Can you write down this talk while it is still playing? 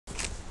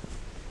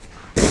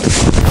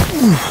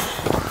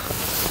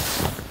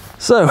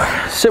So,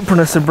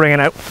 Cyprinus are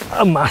bringing out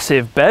a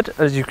massive bed,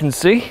 as you can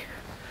see.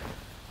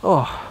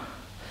 Oh,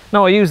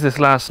 now I used this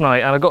last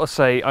night, and I've got to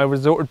say, I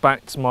resorted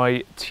back to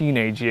my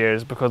teenage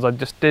years because I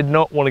just did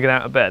not want to get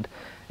out of bed.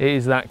 It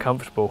is that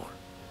comfortable.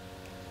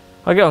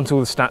 I'll get onto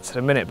all the stats in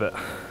a minute, but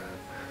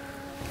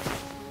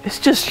it's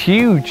just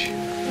huge.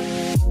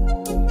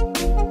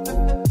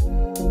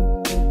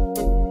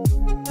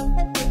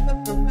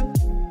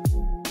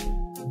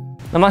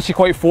 I'm actually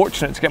quite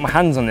fortunate to get my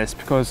hands on this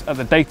because at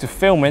the date of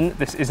filming,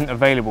 this isn't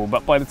available,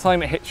 but by the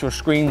time it hits your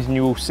screens and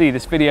you will see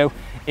this video,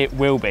 it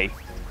will be.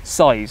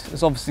 Size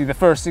is obviously the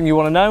first thing you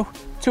want to know.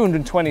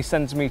 220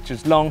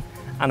 centimeters long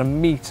and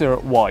 1 meter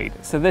wide.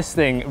 So this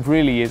thing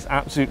really is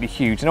absolutely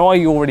huge. Now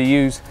I already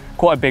use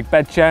quite a big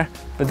bed chair,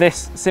 but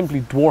this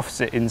simply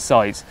dwarfs it in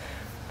size.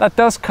 That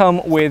does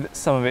come with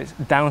some of its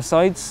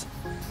downsides,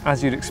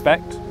 as you'd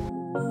expect.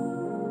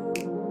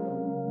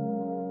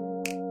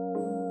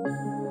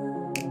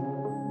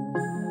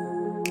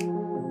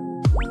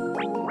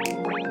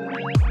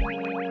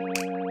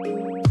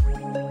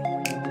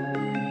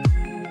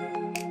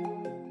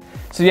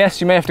 So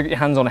yes, you may have to get your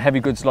hands on a heavy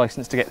goods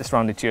license to get this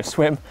round into your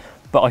swim,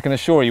 but I can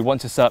assure you,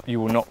 once it's up, you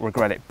will not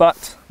regret it.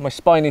 But my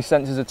spiny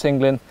senses are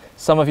tingling.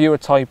 Some of you are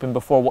typing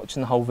before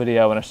watching the whole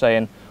video and are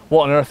saying,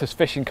 what on earth has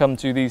fishing come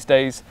to these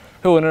days?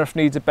 Who on earth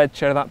needs a bed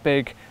chair that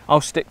big?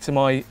 I'll stick to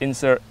my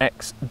insert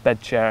X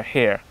bed chair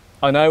here.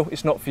 I know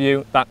it's not for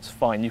you, that's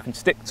fine. You can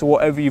stick to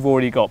whatever you've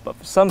already got, but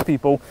for some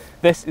people,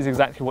 this is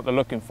exactly what they're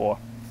looking for.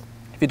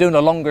 If you're doing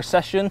a longer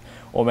session,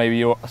 or maybe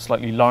you're a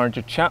slightly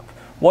larger chap,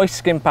 why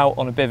skimp out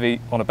on a bivvy,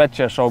 on a bed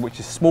chair, sorry, which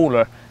is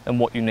smaller than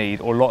what you need,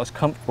 or not as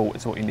comfortable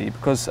as what you need?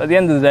 Because at the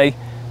end of the day,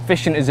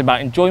 fishing is about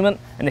enjoyment,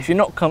 and if you're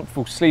not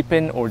comfortable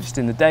sleeping or just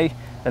in the day,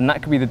 then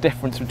that could be the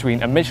difference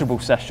between a miserable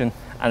session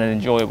and an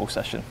enjoyable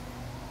session.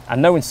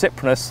 And knowing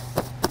Cyprinus,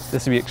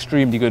 this would be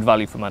extremely good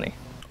value for money.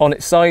 On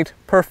its side,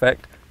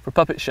 perfect for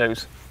puppet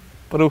shows,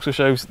 but also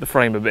shows the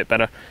frame a bit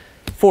better.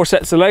 4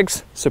 sets of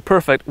legs, so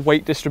perfect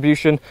weight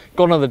distribution.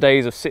 Gone are the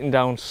days of sitting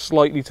down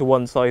slightly to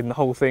one side and the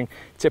whole thing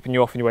tipping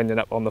you off and you ending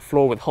up on the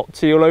floor with hot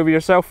tea all over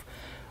yourself.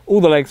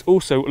 All the legs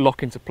also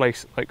lock into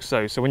place like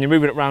so. So when you're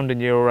moving it around in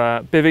your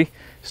bivvy,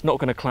 it's not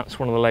going to collapse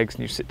one of the legs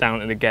and you sit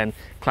down and again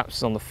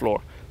collapses on the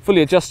floor.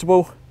 Fully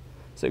adjustable,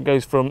 so it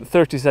goes from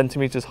 30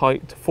 centimeters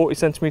height to 40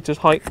 centimeters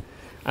height.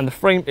 And the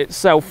frame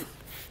itself,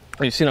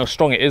 you've seen how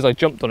strong it is. I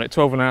jumped on it,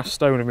 12.5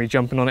 stone of me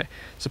jumping on it,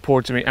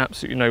 supported me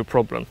absolutely no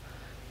problem.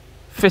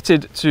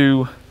 Fitted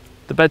to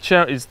the bed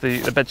chair is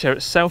the bed chair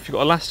itself. You've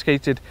got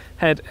elasticated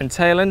head and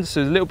tail ends,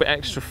 so there's a little bit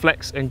extra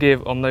flex and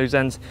give on those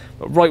ends,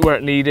 but right where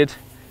it needed,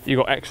 you've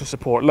got extra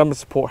support, lumbar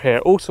support here,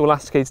 also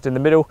elasticated in the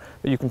middle,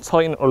 but you can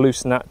tighten or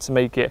loosen that to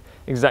make it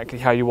exactly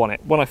how you want it.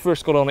 When I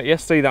first got on it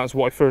yesterday, that was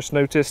what I first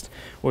noticed,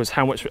 was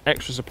how much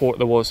extra support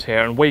there was here.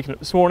 And waking up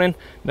this morning,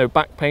 no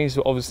back pain,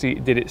 so obviously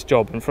it did its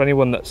job. And for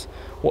anyone that's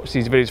watched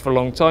these videos for a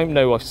long time,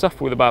 know I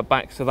suffer with a bad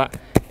back, so that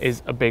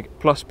is a big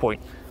plus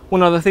point.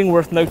 One other thing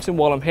worth noting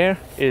while I'm here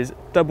is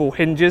double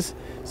hinges,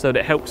 so that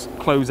it helps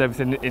close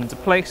everything into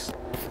place.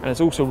 And it's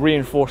also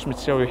reinforced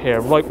material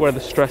here, right where the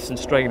stress and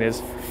strain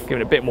is, giving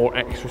it a bit more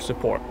extra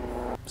support.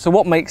 So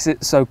what makes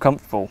it so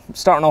comfortable?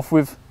 Starting off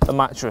with the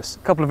mattress, a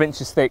couple of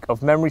inches thick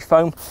of memory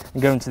foam,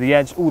 and going to the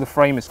edge, all the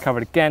frame is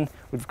covered again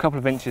with a couple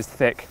of inches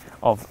thick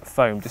of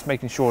foam, just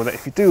making sure that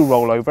if you do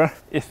roll over,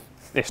 if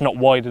it's not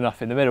wide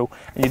enough in the middle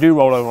and you do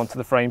roll over onto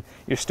the frame,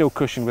 you're still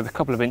cushioned with a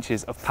couple of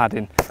inches of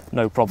padding,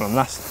 no problem.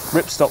 That's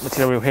ripstop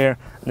material here,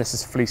 and this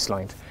is fleece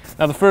lined.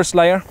 Now the first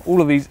layer,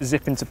 all of these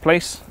zip into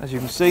place, as you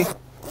can see,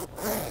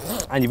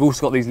 and you've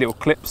also got these little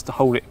clips to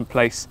hold it in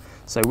place,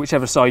 so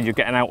whichever side you're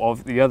getting out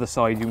of, the other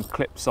side you can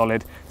clip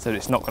solid so that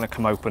it's not going to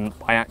come open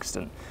by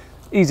accident.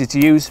 Easy to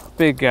use,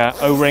 big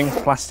O-ring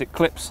plastic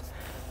clips.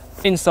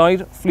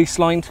 Inside, fleece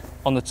lined.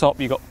 On the top,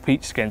 you got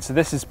peach skin. So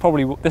this is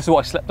what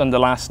I slept under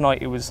last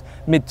night. It was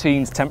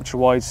mid-teens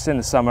temperature-wise. It's in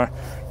the summer.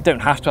 You don't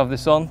have to have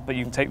this on, but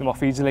you can take them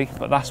off easily.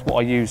 But that's what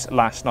I used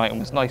last night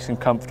and was nice and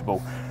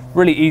comfortable.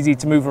 Really easy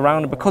to move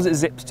around, and because it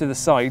zips to the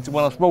sides,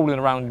 when I was rolling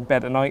around in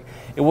bed at night,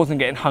 it wasn't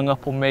getting hung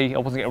up on me. I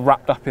wasn't getting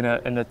wrapped up in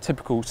a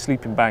typical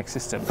sleeping bag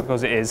system,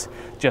 because it is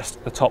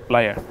just the top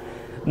layer.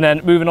 And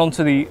then moving on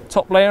to the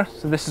top layer.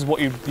 So this is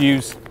what you'd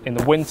use in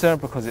the winter,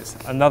 because it's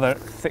another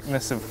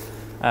thickness of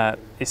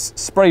it's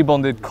spray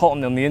bonded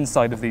cotton on the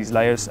inside of these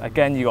layers.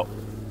 Again, you got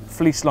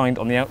fleece lined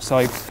on the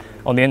outside,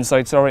 on the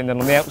inside, sorry, and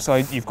then on the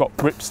outside you've got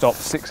ripstop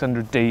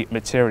 600D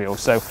material.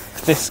 So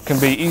this can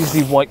be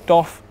easily wiped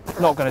off,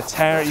 not going to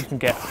tear. You can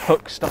get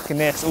hooks stuck in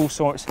this, all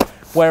sorts.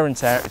 Wear and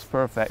tear is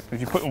perfect.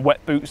 If you're putting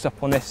wet boots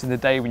up on this in the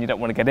day when you don't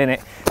want to get in it,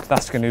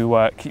 that's going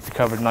to keep you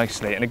covered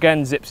nicely. And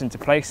again, zips into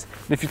place.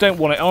 And if you don't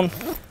want it on,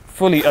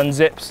 fully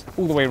unzips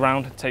all the way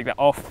around, take that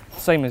off.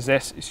 Same as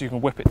this, so you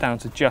can whip it down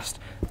to just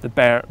the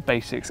bare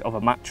basics of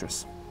a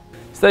mattress.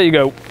 So there you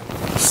go,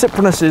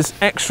 Cyprinus's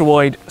extra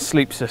wide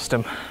sleep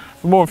system.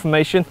 For more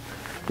information,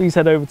 please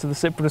head over to the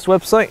Cyprinus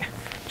website.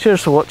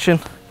 Cheers for watching,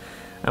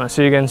 and I'll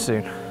see you again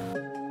soon.